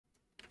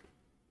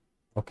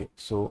Okay,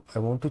 so I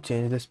want to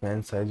change the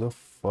span size of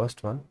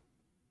first one.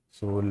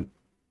 So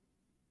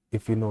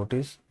if you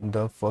notice,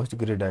 the first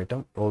grid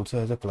item also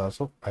has a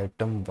class of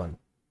item1.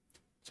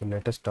 So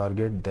let us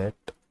target that.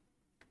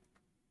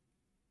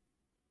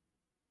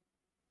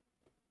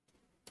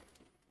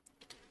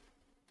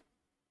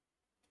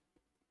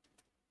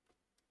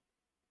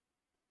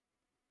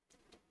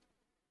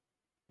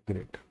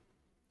 Grid.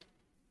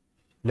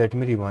 Let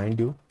me remind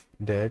you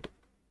that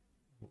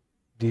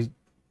these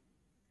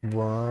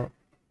were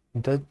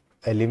the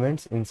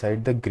elements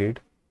inside the grid.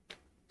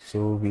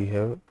 So we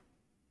have,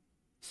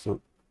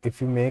 so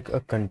if you make a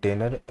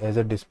container as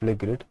a display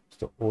grid,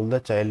 so all the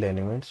child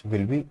elements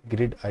will be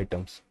grid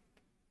items.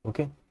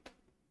 Okay,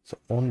 so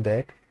on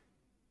that,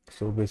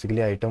 so basically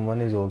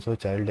item1 is also a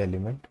child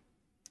element.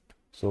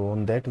 So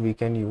on that we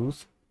can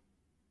use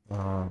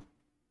uh,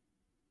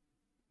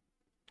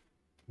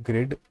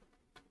 grid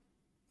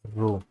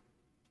row.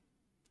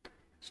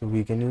 So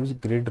we can use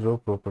grid row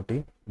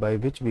property by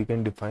which we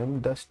can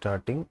define the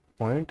starting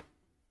point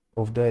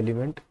of the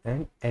element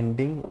and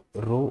ending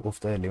row of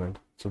the element.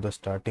 So the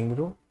starting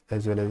row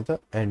as well as the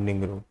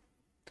ending row.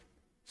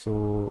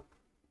 So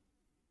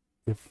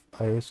if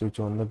I switch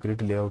on the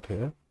grid layout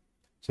here,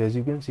 so as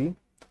you can see,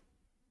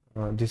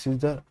 this is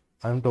the,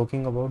 I'm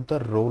talking about the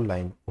row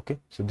line. Okay,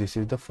 so this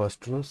is the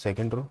first row,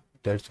 second row,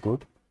 that's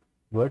good.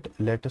 But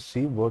let us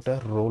see what a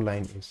row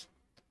line is.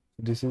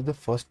 This is the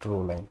first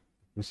row line.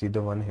 You see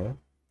the one here.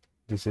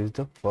 This is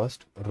the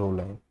first row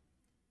line,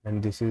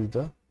 and this is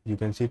the, you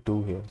can see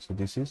 2 here, so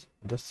this is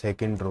the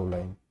second row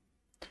line,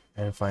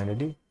 and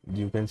finally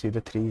you can see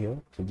the 3 here,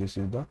 so this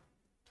is the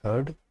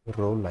third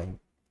row line.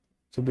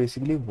 So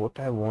basically what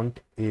I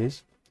want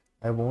is,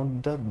 I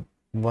want the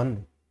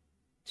one,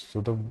 so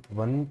the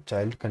one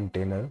child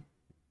container,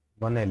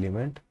 one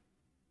element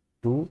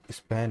to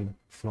span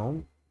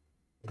from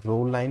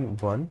row line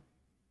 1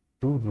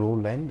 to row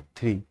line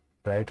 3.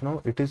 Right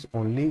now it is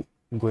only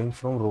going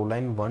from row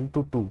line 1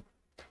 to 2,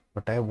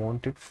 but I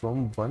want it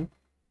from 1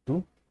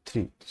 to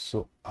 3.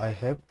 So I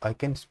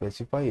can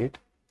specify it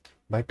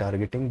by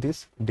targeting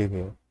this div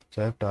here.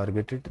 So I have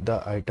targeted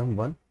the item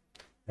 1,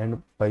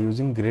 and by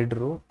using grid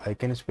row I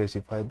can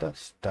specify the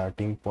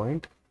starting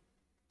point,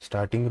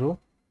 starting row,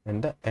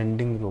 and the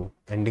ending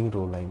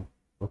row line.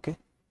 Okay,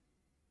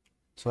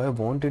 so I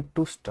want it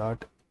to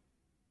start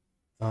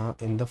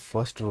in the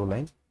first row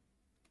line,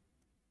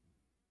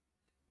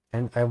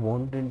 and I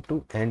want it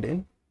to end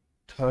in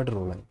third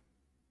row line.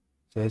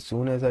 So as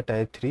soon as I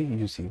type 3,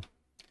 you see,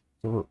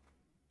 so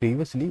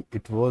previously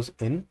it was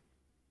in,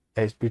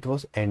 as it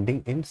was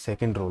ending in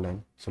second row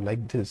line, so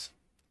like this,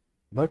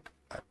 but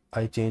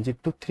I change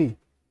it to 3.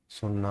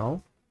 So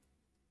now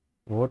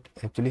what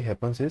actually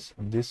happens is,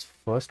 this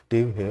first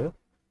div here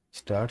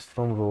starts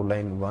from row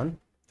line 1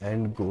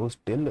 and goes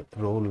till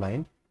row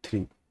line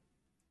 3.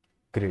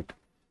 Great.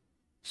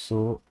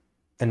 So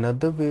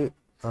another way,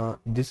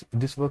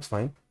 this works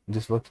fine,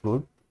 this works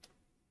good.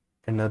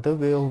 Another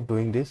way of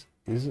doing this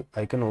is,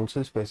 I can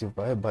also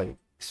specify by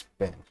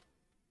span.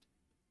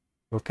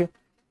 Okay,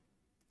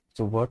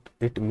 so what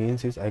it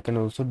means is, I can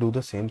also do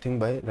the same thing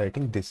by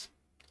writing this.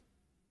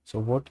 So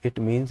what it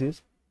means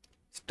is,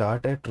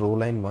 start at row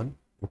line 1.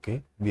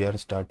 Okay, we are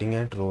starting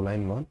at row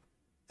line 1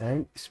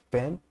 and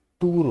span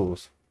 2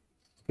 rows.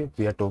 Okay,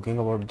 we are talking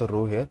about the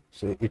row here,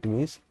 so it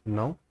means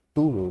now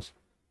 2 rows.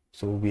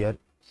 So we are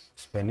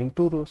spanning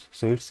 2 rows,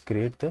 so it's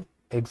create the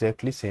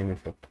exactly same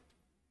effect.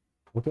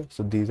 Okay,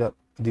 so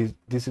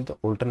this is the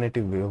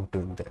alternative way of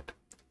doing that.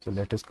 So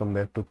let us come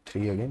back to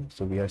 3 again.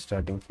 So we are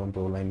starting from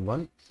row line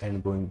 1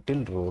 and going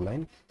till row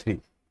line 3.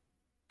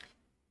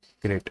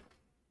 Great.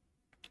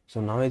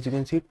 So now as you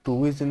can see,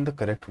 2 is in the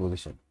correct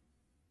position.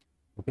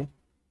 Okay,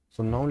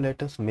 so now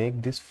let us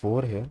make this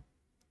 4 here.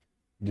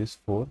 This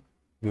 4,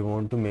 we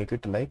want to make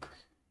it like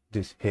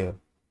this here.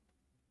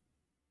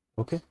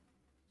 Okay,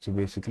 so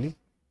basically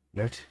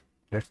let's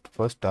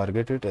first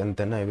target it and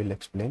then I will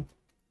explain.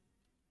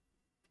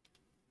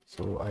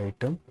 So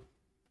item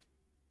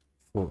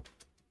 4.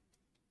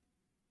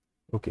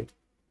 Okay,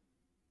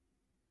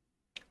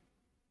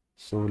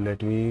 so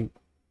let me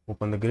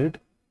open the grid.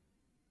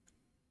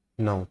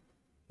 Now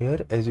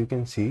here, as you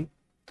can see,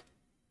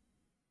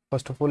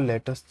 first of all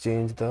let us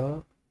change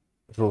the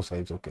row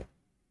size. Okay,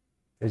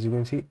 as you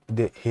can see,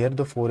 here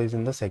the 4 is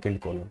in the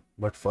second column,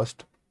 but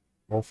first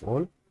of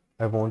all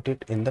I want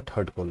it in the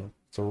third column.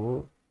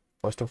 So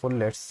first of all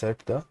let's set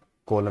the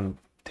column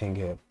thing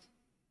here.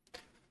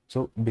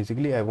 So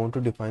basically I want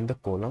to define the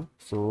column,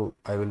 so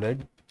I will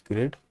write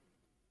grid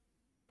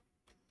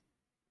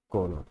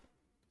column.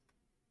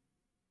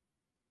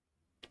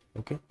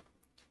 Okay,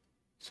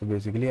 so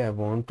basically I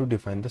want to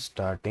define the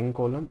starting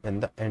column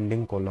and the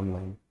ending column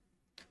line.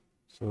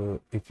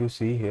 So if you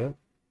see here,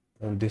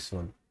 this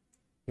one,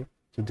 okay,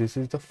 so this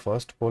is the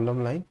first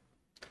column line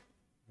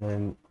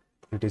and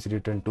it is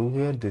written 2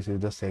 here. This is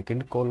the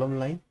second column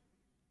line,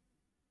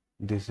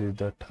 this is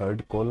the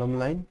third column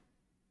line,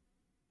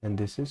 and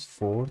this is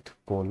fourth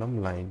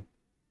column line.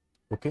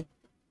 Okay,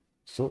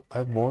 so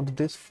I want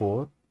this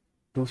 4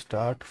 to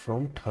start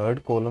from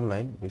third column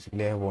line.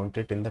 Basically I want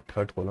it in the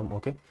third column.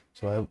 Okay,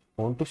 so I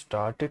want to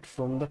start it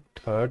from the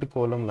third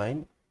column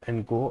line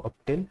and go up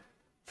till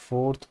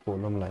fourth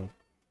column line.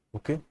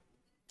 Okay,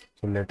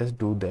 so let us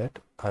do that.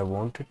 I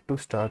want it to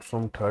start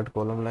from third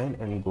column line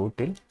and go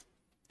till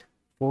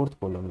fourth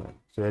column line.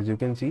 So as you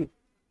can see,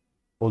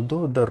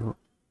 although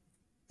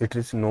it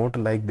is not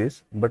like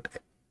this, but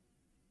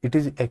it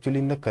is actually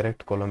in the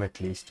correct column at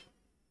least.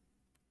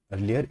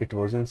 Earlier it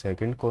was in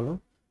second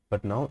column,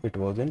 but now it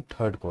was in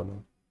third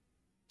column.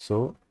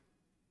 So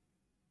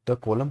the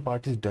column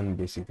part is done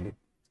basically.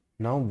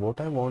 Now what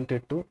I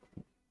wanted to,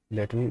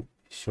 let me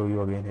show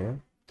you again here.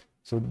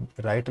 So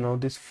right now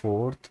this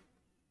fourth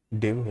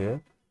div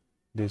here,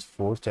 this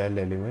fourth child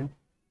element.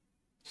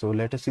 So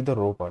let us see the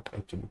row part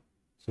actually.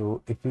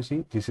 So if you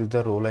see, this is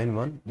the row line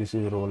 1, this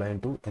is row line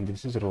 2, and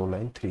this is row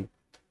line 3.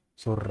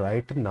 So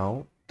right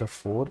now the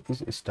 4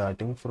 is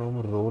starting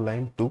from row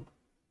line 2.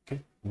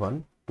 Okay,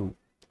 1 2.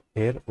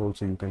 Here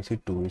also you can see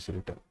 2 is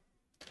written.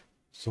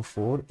 So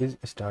 4 is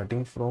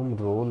starting from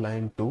row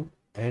line 2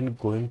 and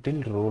going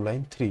till row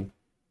line 3.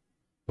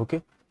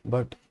 Okay,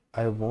 but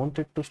I want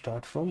it to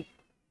start from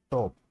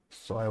top.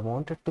 So I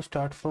want it to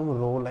start from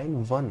row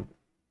line 1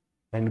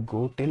 and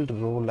go till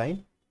row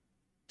line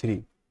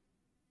 3.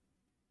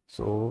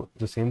 So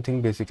the same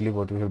thing basically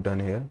what we have done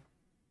here.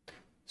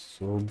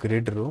 So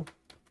grid row,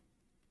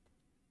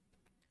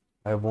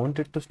 I want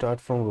it to start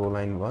from row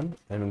line 1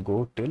 and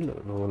go till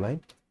row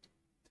line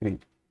 3.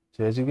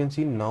 So as you can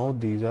see, now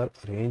these are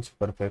arranged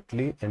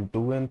perfectly and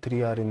 2 and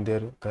 3 are in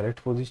their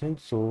correct position.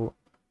 So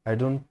I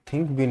don't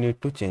think we need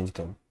to change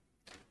them.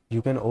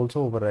 You can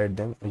also override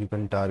them. You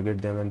can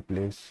target them and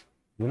place,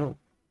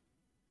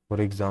 for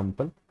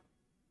example,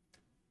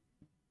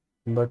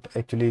 but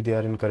actually they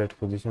are in correct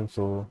position.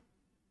 So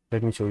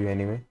let me show you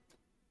anyway.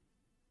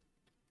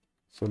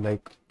 So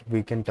like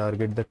we can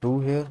target the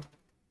 2 here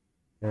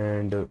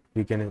and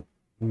we can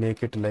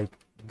make it like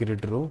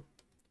grid row.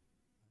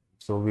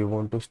 So we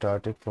want to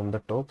start it from the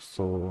top,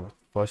 so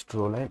first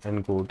row line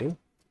and go to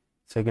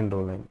second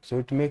row line. So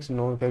it makes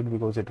no effect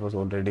because it was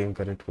already in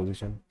correct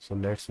position. So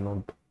let's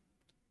not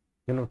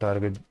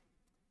target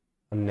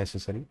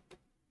unnecessary.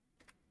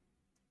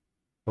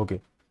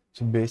 Okay,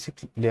 so basic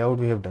layout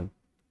we have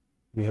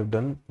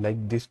done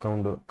like this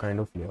kind of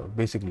layout,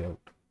 basic layout.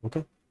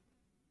 Okay,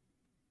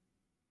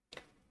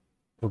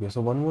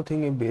 so one more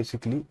thing is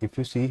basically, if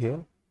you see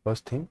here,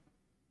 first thing,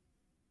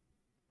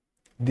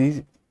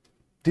 this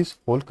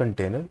whole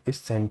container is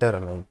center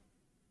aligned.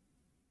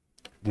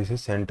 This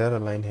is center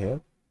aligned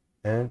here,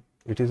 and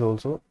it is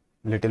also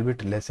little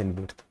bit less in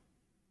width.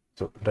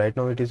 So right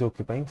now it is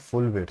occupying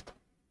full width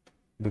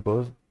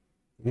because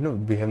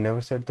we have never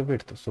set the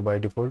width. So by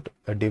default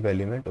a div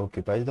element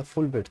occupies the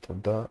full width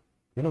of the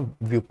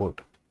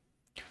viewport.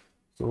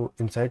 So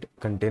inside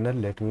container,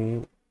 let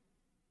me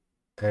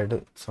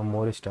add some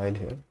more style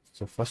here.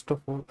 So first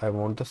of all, I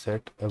want to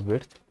set a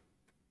width,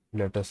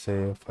 let us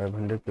say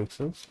 500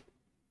 pixels.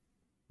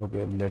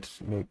 Okay,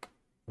 let's make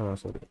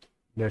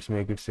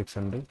it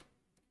 600.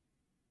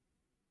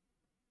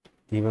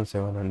 Even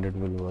 700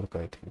 will work,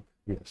 I think.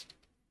 Yes.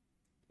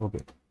 Okay,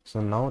 so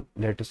now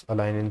let us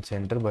align in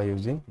center by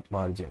using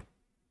margin.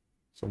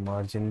 So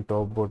margin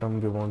top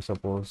bottom we want,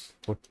 suppose,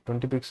 put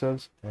 20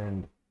 pixels,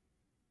 and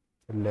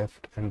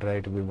left and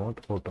right we want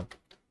auto.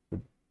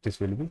 So this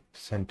will be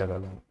center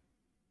align.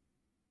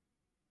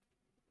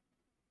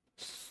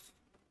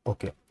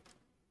 Okay,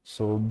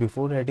 so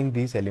before adding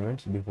these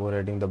elements, before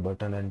adding the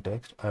button and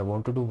text, I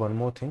want to do one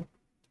more thing.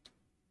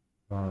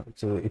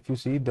 So if you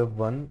see the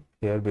one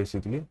here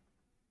basically,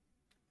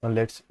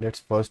 let's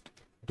first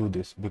do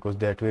this because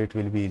that way it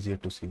will be easier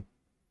to see.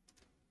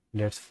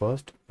 Let's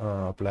first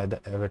apply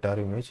the avatar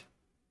image.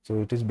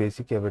 So it is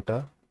basic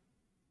avatar,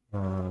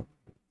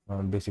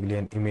 basically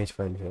an image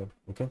file here.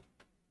 Okay,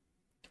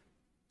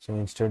 so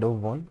instead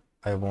of one,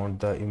 I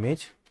want the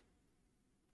image